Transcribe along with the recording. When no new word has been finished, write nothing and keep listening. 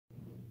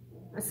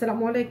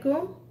Assalamu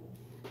alaikum,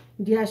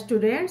 dear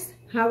students.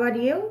 How are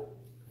you?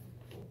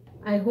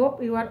 I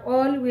hope you are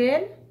all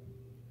well.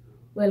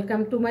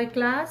 Welcome to my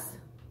class.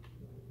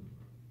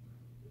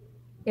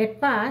 At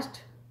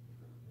first,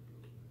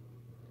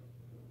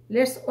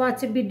 let's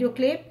watch a video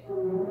clip.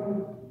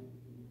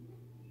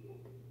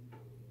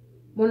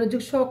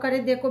 মনোযোগ সহকারে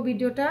দেখো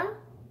ভিডিওটা।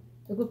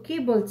 দেখো কি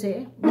বলছে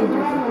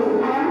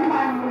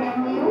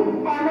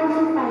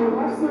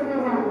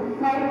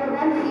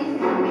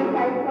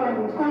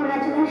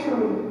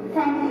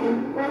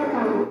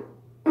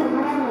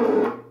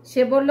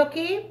সে বলল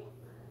কি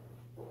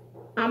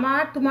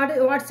তোমার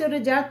হোয়াটসঅ্যাপ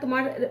রেজাল্ট,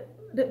 তোমার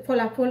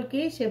ফলাফল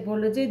কি? সে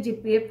বলল যে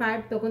জিপিএ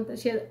 5। তখন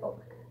সে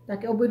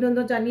তাকে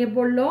অভিনন্দন জানিয়ে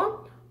বলল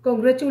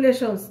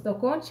কংগ্রেচুলেশনস।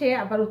 তখন সে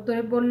আবার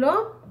উত্তরে বলল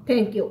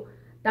থ্যাংক ইউ।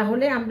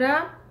 তাহলে আমরা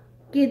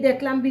কি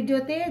দেখলাম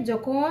ভিডিওতে,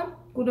 যখন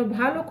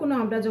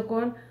আমরা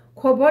যখন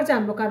খবর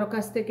জানবো কারো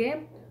কাছ থেকে,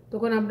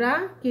 তখন আমরা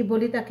কি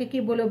বলি? তাকে কি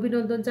বলে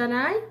অভিনন্দন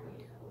জানাই?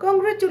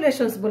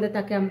 কংগ্রেচুলেশনস বলে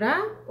তাকে আমরা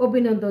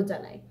অভিনন্দন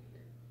জানাই।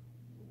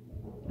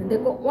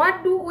 দেখো, হোয়াট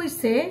ডু উই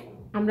সে?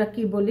 আমরা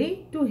কি বলি?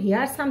 Two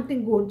hear something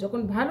good.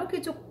 যখন ভালো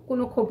কিছু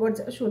কোনো খবর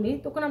শুনি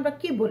তখন আমরা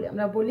কি বলি?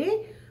 আমরা বলি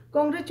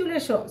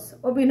কংগ্রেচুলেশনস,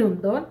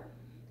 অভিনন্দন।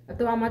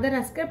 তো আমাদের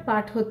আজকের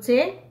পাঠ হচ্ছে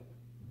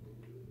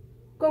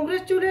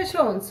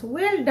কংগ্রেচুলেশনস,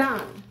 ওয়েল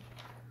ডান,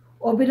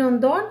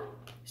 অভিনন্দন,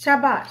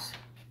 সাবাস।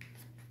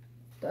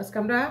 তো আজকে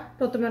আমরা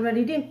প্রথমে আমরা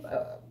রিডিং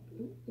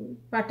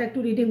পার্টটা একটু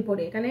রিডিং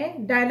পড়ি। এখানে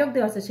ডায়লগ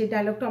দেওয়া আছে, সেই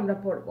ডায়লগটা আমরা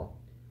পড়ব।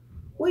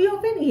 We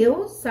often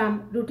use some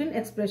routine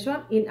expression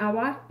in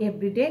our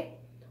everyday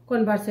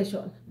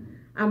conversation.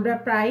 আমরা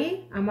প্রায়ই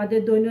আমাদের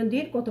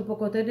দৈনন্দিন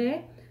কথোপকথনে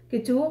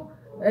কিছু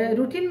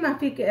রুটিন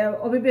মাফিক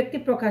অভিব্যক্তি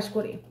প্রকাশ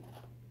করি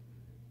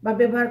বা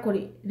ব্যবহার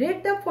করি। Read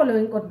the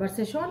following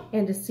conversation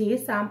and see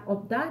some of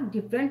the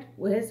different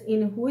ways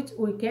in which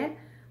we can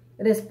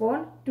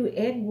respond to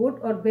a good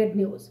or bad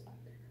news.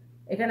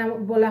 এখানে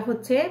বলা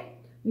হচ্ছে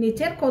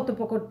নিচের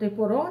কথোপকথনটি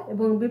পড়ো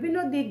এবং বিভিন্ন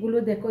দিকগুলো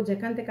দেখো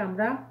যেখান থেকে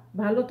আমরা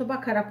ভালো অথবা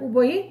খারাপ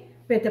উভয়ই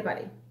পেতে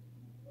পারি।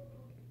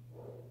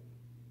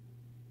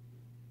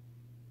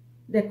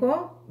 দেখো,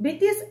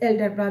 Biti's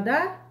elder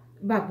brother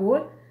Babul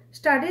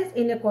studies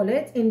in a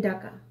college in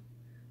Dhaka.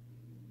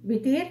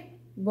 বিতির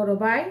বড়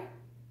ভাই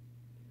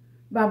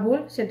বাবুল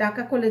সে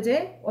ঢাকা কলেজে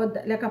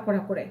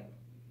লেখাপড়া করে।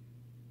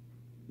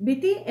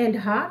 Biti and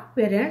her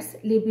parents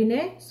live in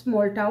a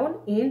small town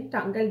in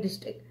Tangal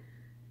district.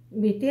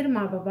 বিতির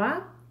মা বাবা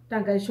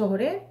টাঙ্গাইল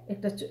শহরে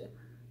একটা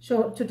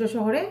ছোট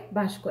শহরে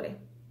বাস করে।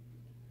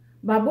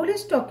 Babul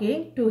is talking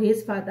to his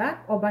father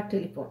over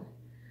telephone.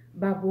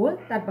 Babul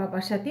তার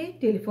বাবার সাথে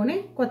টেলিফোনে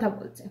কথা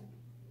বলছে।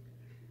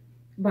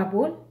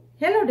 Babul,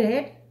 hello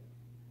dad.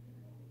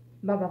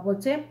 বাবা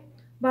বলছে,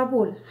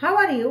 Babul how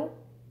are you?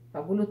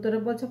 Babul উত্তরে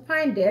বলছে,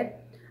 fine dad,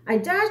 I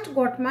just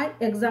got my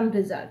exam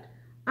result.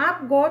 Up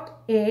goat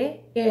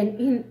N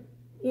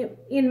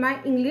in my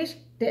English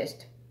test.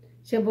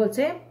 সে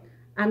বলছে,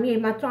 আমি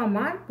এইমাত্র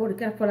আমার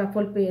পরীক্ষার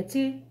ফলাফল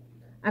পেয়েছি,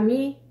 আমি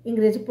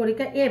ইংরেজি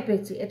পরীক্ষা এ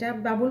পেয়েছি। এটা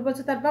বাবুল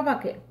বলছে তার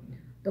বাবাকে।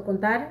 তখন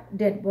তার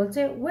ড্যাড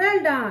বলছে, well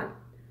done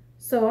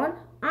Son,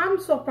 I am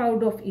so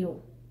proud of you.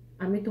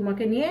 আমি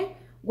তোমাকে নিয়ে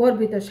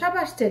গর্বিত,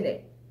 সাবাস ছেলে,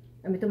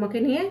 আমি তোমাকে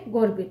নিয়ে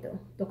গর্বিত।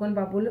 তখন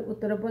বাবুল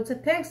উত্তরে বলছে,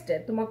 থ্যাঙ্কস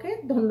ড্যাড, তোমাকে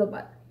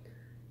ধন্যবাদ।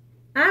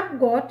 আই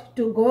গট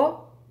টু গো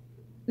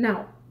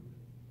নাও।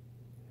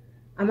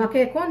 আমাকে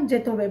এখন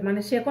যেতে হবে, মানে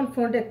সে এখন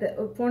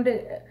ফোন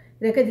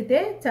রেখে দিতে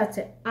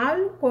চাচ্ছে। আল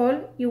কল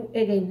ইউ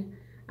এগেইন,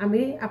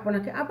 আমি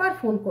আপনাকে আবার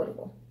ফোন করব।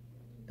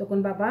 তখন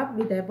বাবা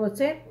বিদায়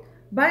বলছে,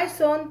 বাই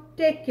সন,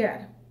 টেক কেয়ার।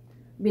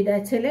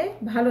 বিদায় ছেলে,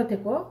 ভালো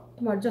থেকো,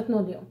 তোমার যত্ন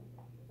নিও।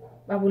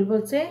 বাবুল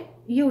বলছে,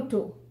 ইউ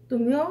টু,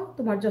 তুমিও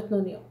তোমার যত্ন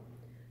নিও।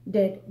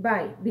 ডেড,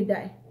 বাই,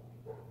 বিদায়।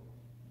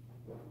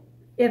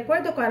 এরপরে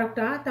তো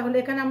কারকটা, তাহলে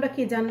এখানে আমরা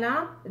কি জানলাম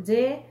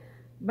যে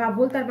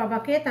বাবুল তার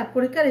বাবাকে তার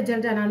পরীক্ষার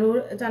রেজাল্ট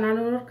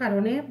জানানোর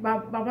কারণে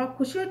বাবা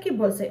খুশিও কি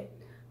বলছে?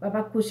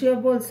 বাবা খুশিও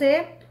বলছে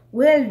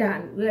ওয়েল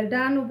ডান। ওয়েল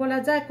ডানও বলা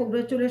যায়,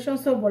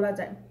 কংগ্রেচুলেশনসও বলা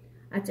যায়।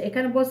 আচ্ছা,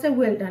 এখানে বলছে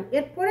ওয়েল ডান।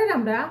 এরপরে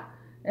আমরা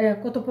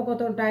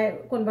কথোপকথনটায়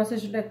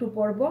কনভারসেশনটা একটু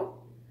পড়ব।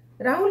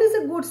 Rahul is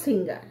a good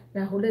singer.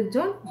 Rahul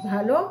একজন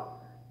ভালো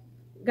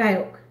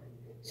গায়ক।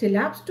 C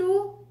loves to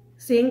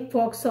Singh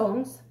folk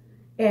songs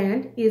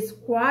and is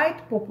quite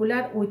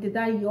popular with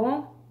the young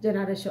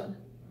generation.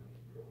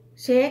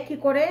 সে কি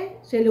করে?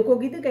 সে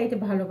লোকগীত গাইতে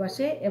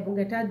ভালোবাসে এবং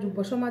এটা যুব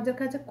সমাজের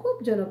কাছে খুব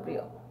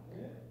জনপ্রিয়।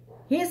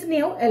 His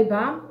new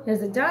album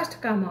has just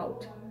come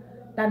out.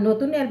 তার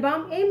নতুন অ্যালবাম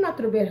এই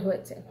মাত্র বের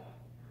হয়েছে।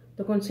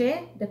 তখন সে,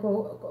 দেখো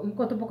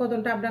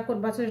কথোপকথনটা আমরা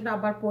কনভারসেশনটা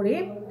আবার পড়ি।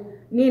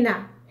 নিনা,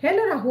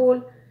 hello Rahul,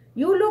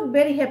 you look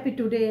very happy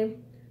today.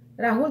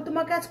 Rahul,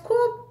 তোমাকে আজ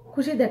খুব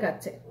খুশি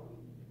দেখাচ্ছে।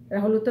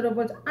 রাহুল উত্তরে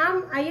বলছে,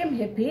 I am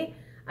happy,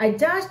 I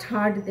just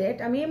hard that.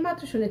 আমি এই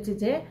মাত্র শুনেছি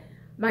যে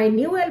my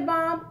new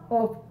album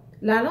of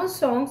Lalon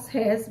songs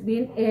has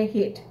been A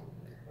hit.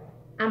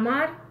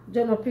 আমার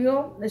জনপ্রিয়,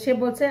 সে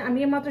বলছে আমি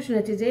এইমাত্র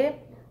শুনেছি যে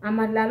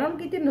আমার লালন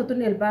গীতির নতুন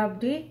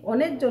অ্যালবামটি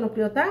অনেক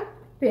জনপ্রিয়তা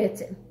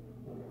পেয়েছে।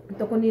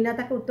 তখন নিনা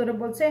তাকে উত্তরে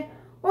বলছে,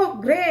 ও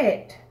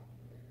গ্রেট,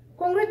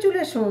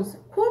 কংগ্রেচুলেশনস,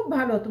 খুব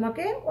ভালো,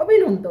 তোমাকে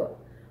অভিনন্দন।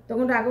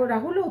 তখন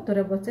রাহুলও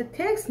উত্তরে বলছে,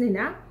 thanks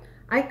Neena,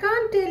 I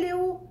can't tell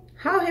you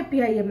how happy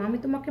I am, আমি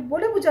তোমাকে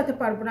বলে বোঝাতে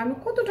পারবো না আমি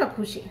কতটা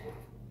খুশি।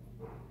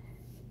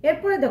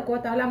 এরপরে দেখো,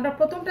 তাহলে আমরা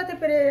প্রথমটাতে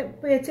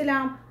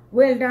পেয়েছিলাম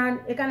ওয়েল ডান,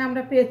 এখানে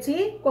আমরা পেয়েছি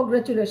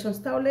কংগ্রেচুলেশনস।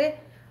 তাহলে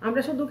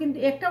আমরা শুধু কিন্তু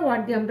একটা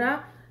ওয়ার্ড দিয়ে আমরা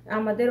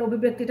আমাদের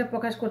অভিব্যক্তিটা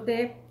প্রকাশ করতে,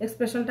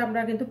 এক্সপ্রেশনটা আমরা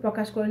কিন্তু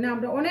প্রকাশ করি না,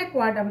 আমরা অনেক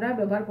ওয়ার্ড আমরা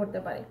ব্যবহার করতে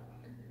পারি।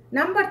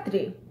 নাম্বার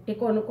 3, এই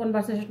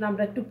কনভারসেশন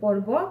আমরা একটু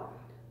পড়ব।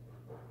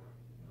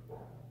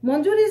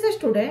 মঞ্জুর is a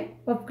student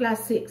of class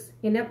 6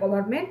 in a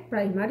government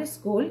primary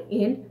school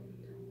in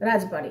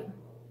রাজবাড়ি।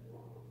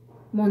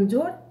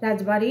 মঞ্জুর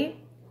রাজবাড়ি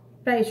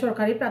প্রায়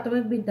সরকারি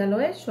প্রাথমিক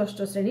বিদ্যালয়ে 6ষ্ঠ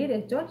শ্রেণীর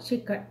একজন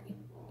শিক্ষার্থী।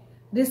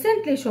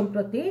 রিসেন্টলি,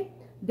 সম্প্রতি,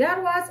 দেয়ার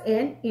ওয়াজ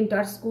এন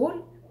ইন্টার স্কুল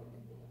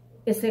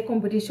এসে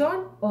competition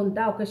on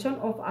the occasion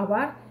of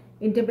our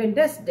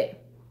independence day.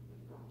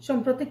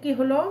 সম্প্রতি কি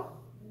হলো,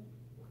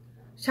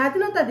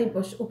 স্বাধীনতা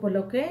দিবস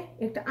উপলক্ষে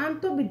একটা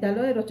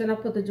আন্তঃবিদ্যালয় রচনা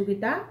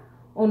প্রতিযোগিতা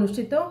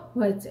অনুষ্ঠিত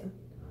হয়েছে।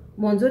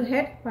 মঞ্জুর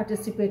হ্যাড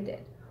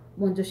পার্টিসিপেটেড,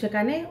 মঞ্জুর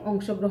সেখানে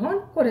অংশগ্রহণ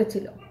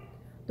করেছিল।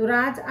 তো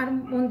রাজ আর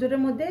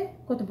মঞ্জুরের মধ্যে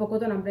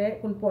কথোপকথন আমরা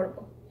এখন পড়ব।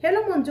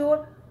 Hello Manjur,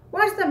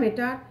 what's the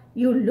matter,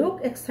 you look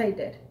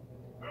excited.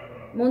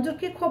 মঞ্জুর,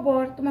 কি খবর,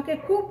 তোমাকে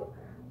খুব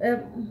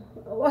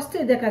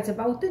অস্থির দেখাচ্ছে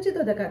বা উত্তেজিত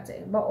দেখাচ্ছে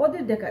বা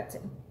অধীর দেখাচ্ছে।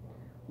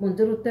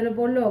 মঞ্জুর উত্তরে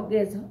বলল,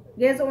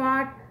 gauge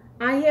what,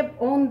 I have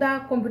won the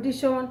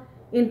competition.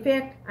 In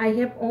fact, I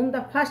have won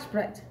the first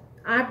prize.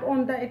 I've won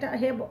the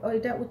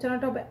এটা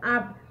উচ্চারণটা হবে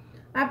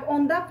I've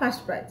won the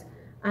first prize.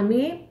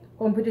 আমি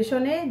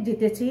কম্পিটিশনে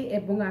জিতেছি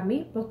এবং আমি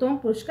প্রথম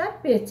পুরস্কার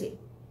পেয়েছি।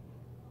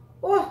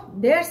 ওহ,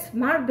 that's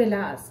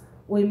marvellous,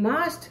 we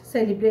must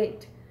celebrate.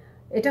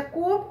 এটা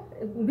খুব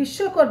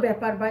বিস্ময়কর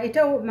ব্যাপার, বা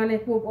এটাও মানে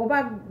খুব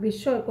অবাক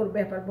বিস্ময়কর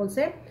ব্যাপার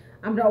বলছে,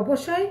 আমরা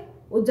অবশ্যই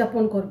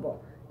উদযাপন করব।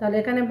 তাহলে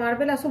এখানে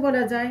মার্ভেলাসও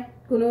বলা যায়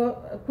কোনো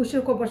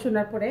খুশির খবর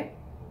শোনার পরে।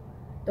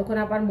 তখন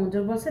আবার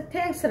মঞ্জুর বলছে,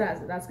 থ্যাঙ্কস রাজ,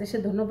 রাজকে সে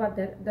ধন্যবাদ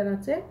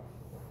জানাচ্ছে।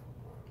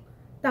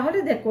 তাহলে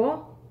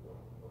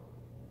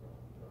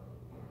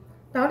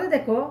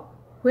দেখো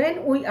when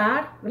we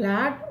are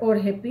glad or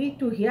happy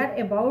to hear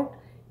about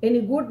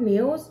any good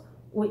news,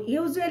 we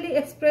usually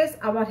express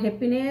our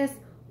happiness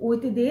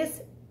with this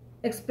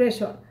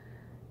expression.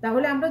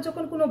 তাহলে আমরা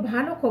যখন কোনো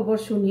ভালো খবর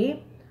শুনি,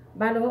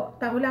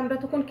 তাহলে আমরা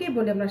তখন কি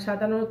বলি, আমরা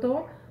সাধারণত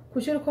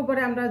খুশির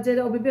খবরে আমরা যে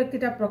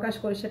অভিব্যক্তিটা প্রকাশ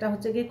করি সেটা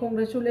হচ্ছে কি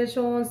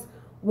কংগ্রেচুলেশনস,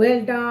 ওয়েল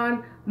ডান,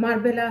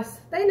 মার্ভেলাস,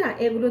 তাই না?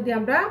 এগুলো দিয়ে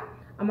আমরা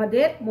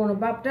আমাদের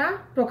মনোভাবটা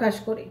প্রকাশ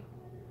করি।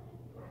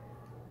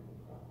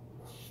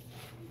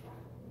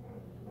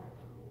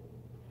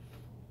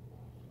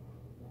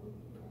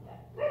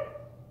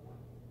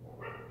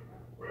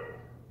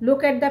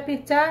 Look at the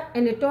picture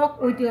and talk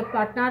with your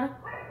partner.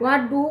 What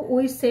do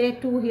we say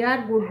to hear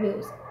good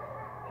news?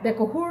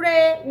 দেখো, হুরে,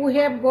 we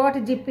have got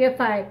GPA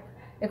 5.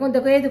 এখন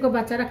দেখো, এই দেখো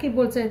বাচ্চারা কি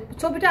বলছে,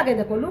 ছবিটা আগে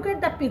দেখো, লুক এট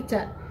দ্য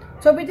পিকচার,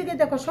 ছবিটিকে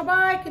দেখো,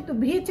 সবাই কিন্তু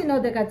ভি চিহ্ন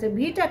দেখাচ্ছে।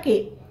 ভিটা কি?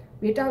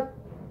 ভিটা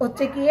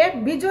হচ্ছে কি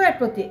বিজয়ের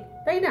প্রতীক,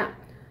 তাই না?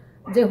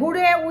 যে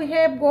হুরে, উই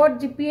হ্যাভ গট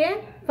GPA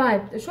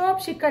 5, সব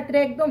শিক্ষার্থীরা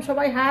একদম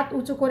সবাই হাত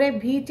উঁচু করে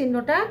ভি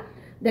চিহ্নটা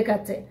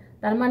দেখাচ্ছে।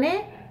 তার মানে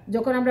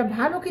যখন আমরা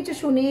ভালো কিছু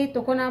শুনি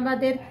তখন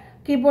আমাদের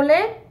কি বলে,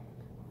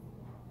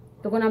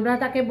 তখন আমরা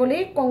তাকে বলি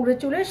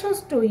congratulations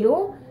to you,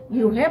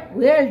 you have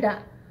well done,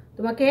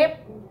 তোমাকে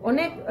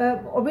অনেক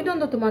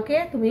অভিনন্দন, তোমাকে,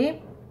 তুমি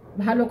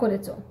ভালো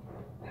করেছো।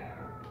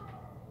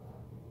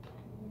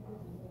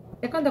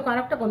 এখন দেখো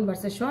আরেকটা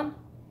conversation.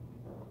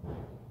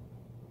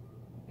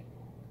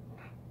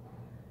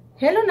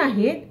 Hello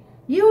Nahid,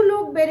 you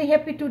look very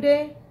happy today.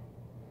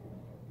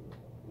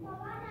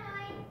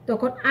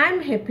 তখন I am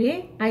happy,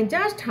 I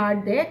just hard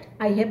that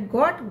I have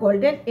got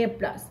golden A+।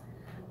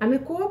 আমি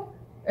খুব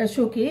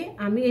সুখী,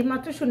 আমি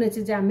এইমাত্র শুনেছি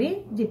যে আমি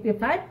GPA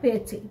 5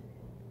 পেয়েছি।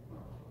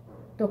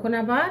 তখন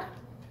আবার,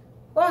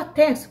 ও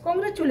থ্যাঙ্কস,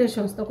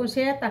 কংগ্রেচুলেশনস, তখন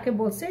সে তাকে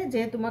বলছে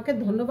যে তোমাকে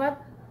ধন্যবাদ,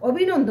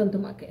 অভিনন্দন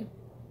তোমাকে।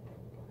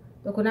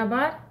 তখন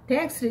আবার,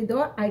 thanks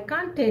Hridoy, I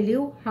can't tell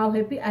you how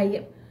happy I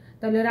am.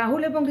 তাহলে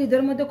রাহুল এবং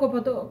হৃদয়ের মধ্যে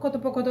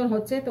কথোপকথন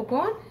হচ্ছে।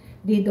 তখন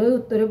হৃদয়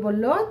উত্তরে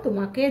বলল,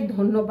 তোমাকে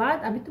ধন্যবাদ,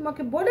 আমি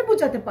তোমাকে বলে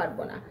বোঝাতে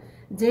পারবো না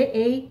যে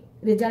এই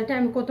রেজাল্টে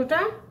আমি কতটা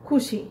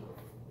খুশি।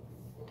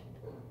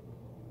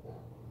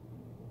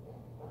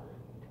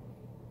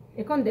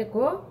 এখন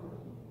দেখো,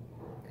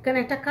 এখানে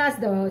একটা কাজ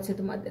দেওয়া হয়েছে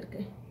তোমাদেরকে।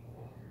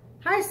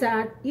 Hi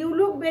sir, you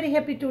look very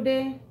happy today.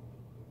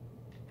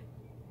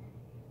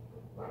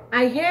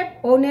 I have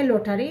won a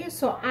lottery,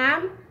 so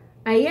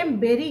I am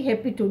very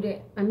happy today.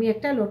 আমি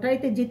একটা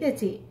লটারিতে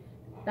জিতেছি,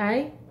 তাই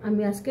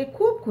আমি আজকে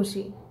খুব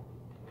খুশি।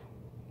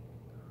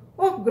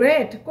 Oh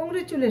great,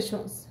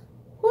 congratulations,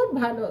 খুব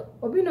ভালো,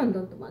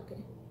 অভিনন্দন তোমাকে।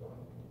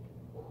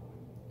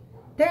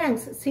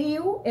 Thanks, see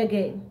you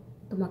again,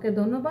 তোমাকে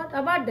ধন্যবাদ,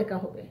 আবার দেখা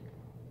হবে।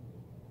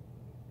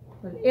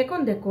 এখন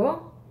দেখো,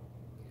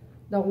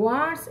 the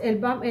words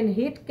album and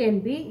hit can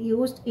be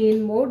used in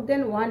more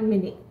than one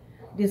meaning.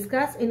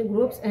 Discuss in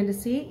groups and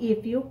see if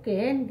you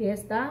can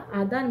guess the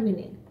other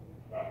meaning.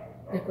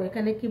 দেখো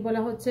এখানে কি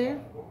বলা হচ্ছে,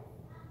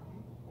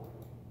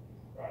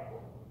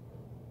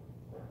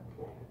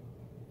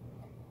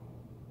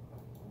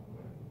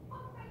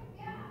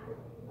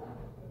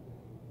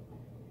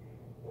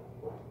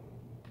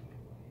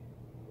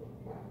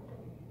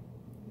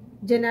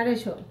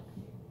 জেনারেশন।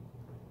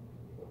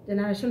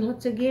 জেনারেশন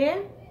হচ্ছে গিয়ে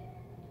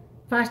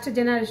first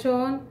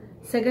generation,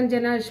 second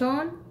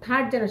generation,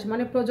 third generation,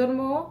 মানে প্রজন্ম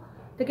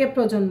থেকে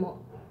প্রজন্ম।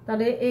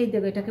 তাহলে এই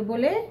দেখো এটাকে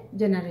বলে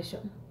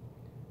generation.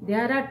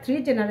 There R 3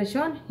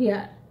 generation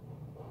here,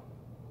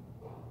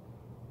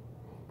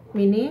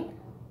 meaning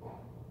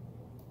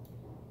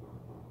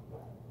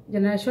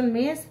generation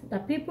means the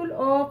people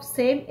of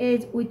same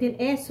age within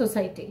a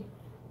society.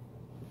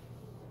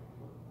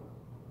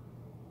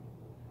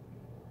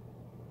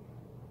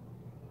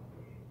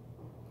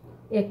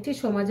 একটি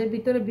সমাজের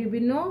ভিতরে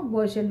বিভিন্ন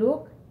বয়সের লোক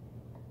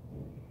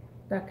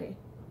থাকে।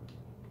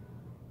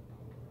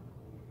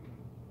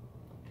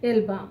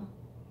 Album,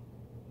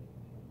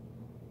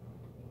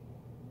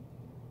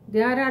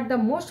 there are the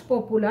most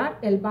popular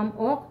album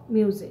of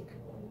music.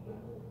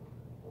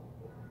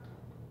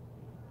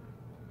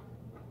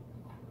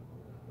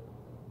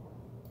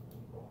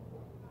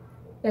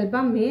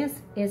 Album means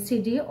a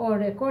CD or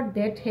record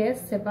that has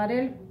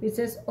several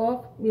pieces of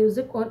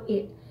music on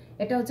it.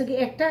 এটা হচ্ছে কি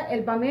একটা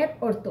অ্যালবামের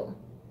অর্থ।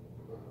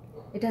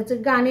 এটা হচ্ছে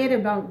গানের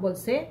অ্যালবাম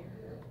বলছে।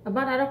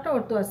 আবার আরেকটা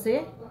অর্থ আছে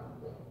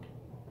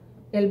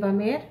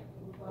অ্যালবামের,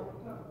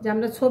 যে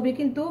আমরা ছবি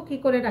কিন্তু কি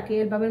করে রাখি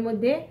অ্যালবামের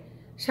মধ্যে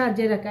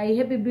সাজিয়ে রাখি। I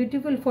have a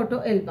beautiful photo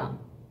album,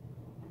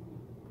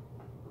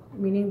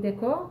 meaning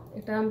দেখো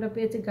এটা আমরা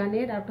পেয়েছি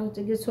গানের, আর একটা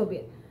হচ্ছে গিয়ে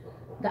ছবির।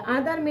 The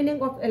other meaning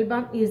of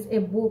album is a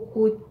book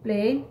with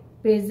plain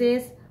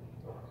pages,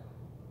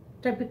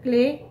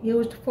 typically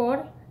used for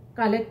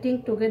collecting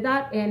together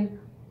and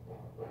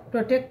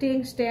protecting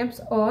stamps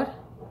or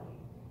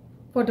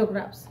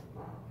photographs.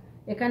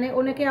 এখানে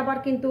অনেকে আবার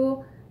কিন্তু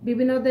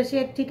বিভিন্ন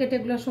দেশের টিকিট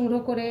এগুলো সংগ্রহ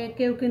করে,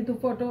 কেউ কিন্তু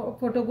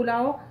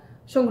ফটোগুলাও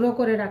সংগ্রহ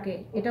করে রাখে।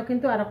 এটা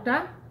কিন্তু আরেকটা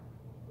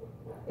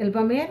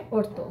অ্যালবামের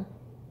অর্থ।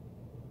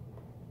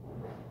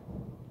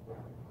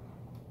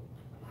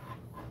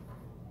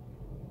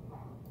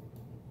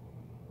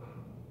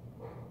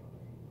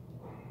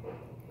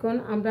 এখন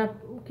আমরা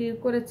কি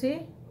করেছি,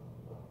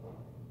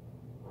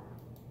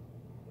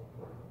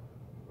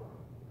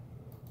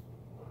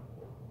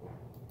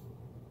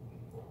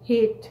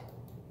 হিট।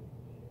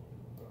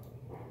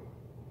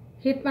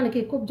 হিট মানে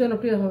কি খুব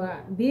জনপ্রিয় হওয়া।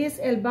 This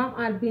album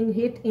are being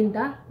hit in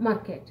the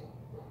market.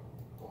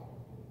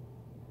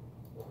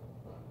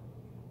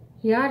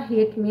 Here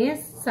hit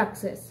means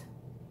success.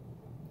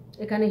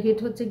 এখানে হিট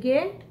হচ্ছে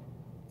গিয়ে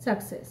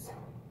সাকসেস।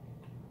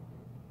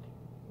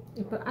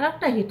 এরপর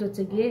আরেকটা হিট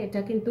হচ্ছে গিয়ে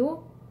এটা কিন্তু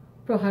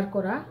প্রহার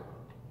করা।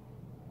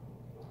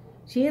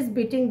 শি ইজ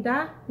বিটিং দ্য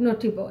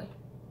নটি বয়।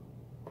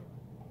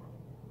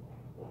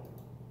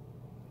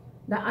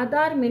 The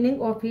other meaning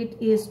of heat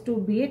is two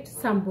bit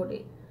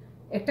somebody.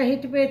 একটা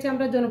হিট পেয়েছে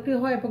আমরা জনপ্রিয়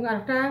হয়, এবং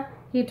আরেকটা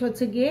হিট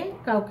হচ্ছে গিয়ে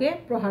কাউকে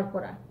প্রহার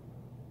করা।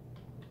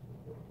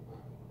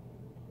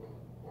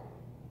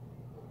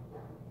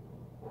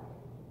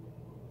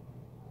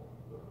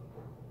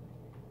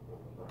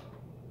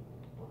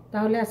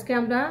 তাহলে আজকে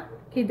আমরা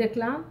কি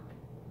দেখলাম,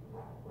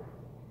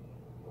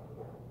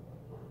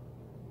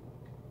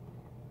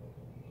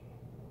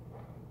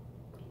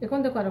 এখন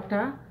দেখো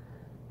আরেকটা।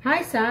 High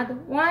Saad,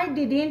 Y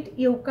didn't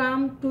you come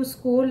to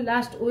school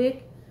last week.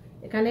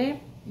 এখানে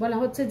বলা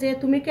হচ্ছে যে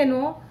তুমি কেন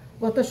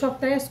গত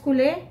সপ্তাহে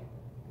স্কুলে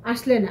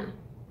আসলে না।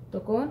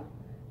 তখন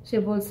সে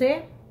বলছে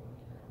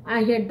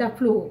আই হ্যাড দ্য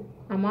ফ্লু,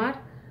 আমার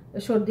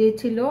সর্দি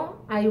ছিল।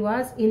 I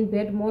was in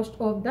bed most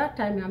of the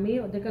time, আমি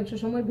অধিকাংশ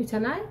সময়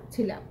বিছানায়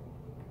ছিলাম।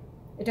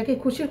 এটা কি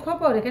খুশির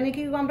খবর? এখানে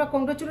কি আমরা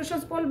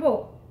কংগ্রাচুলেশনস বলবো?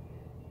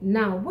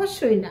 না,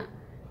 অবশ্যই না।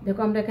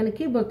 দেখো আমরা এখানে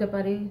কি বলতে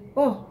পারি,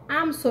 oh I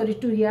am sorry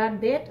to here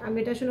that, আমি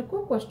এটা শুনে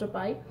খুব কষ্ট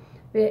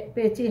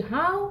পেয়েছি।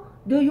 হাউ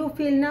ডু ইউ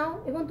ফিল নাও,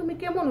 এবং তুমি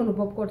কেমন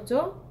অনুভব করছো?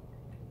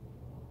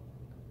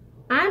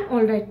 I am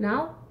all right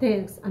now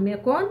thanks, আমি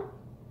এখন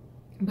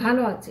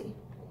ভালো আছি।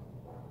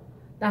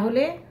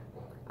 তাহলে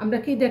আমরা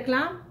কি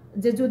দেখলাম,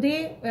 যে যদি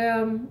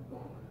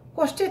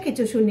কষ্টের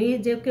কিছু শুনি,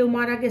 যে কেউ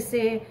মারা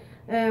গেছে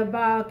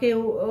বা কেউ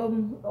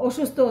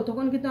অসুস্থ,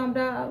 তখন কিন্তু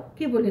আমরা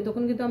কি বলি,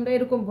 তখন কিন্তু আমরা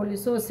এরকম বলি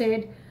সো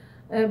স্যাড,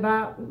 বা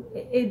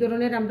এই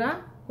ধরনের আমরা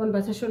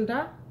কনভারসেশনটা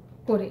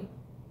করি।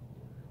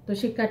 তো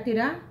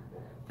শিক্ষার্থীরা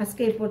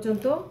আজকে এই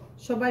পর্যন্ত,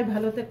 সবাই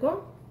ভালো থেকো,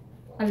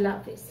 আল্লাহ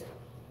হাফিজ।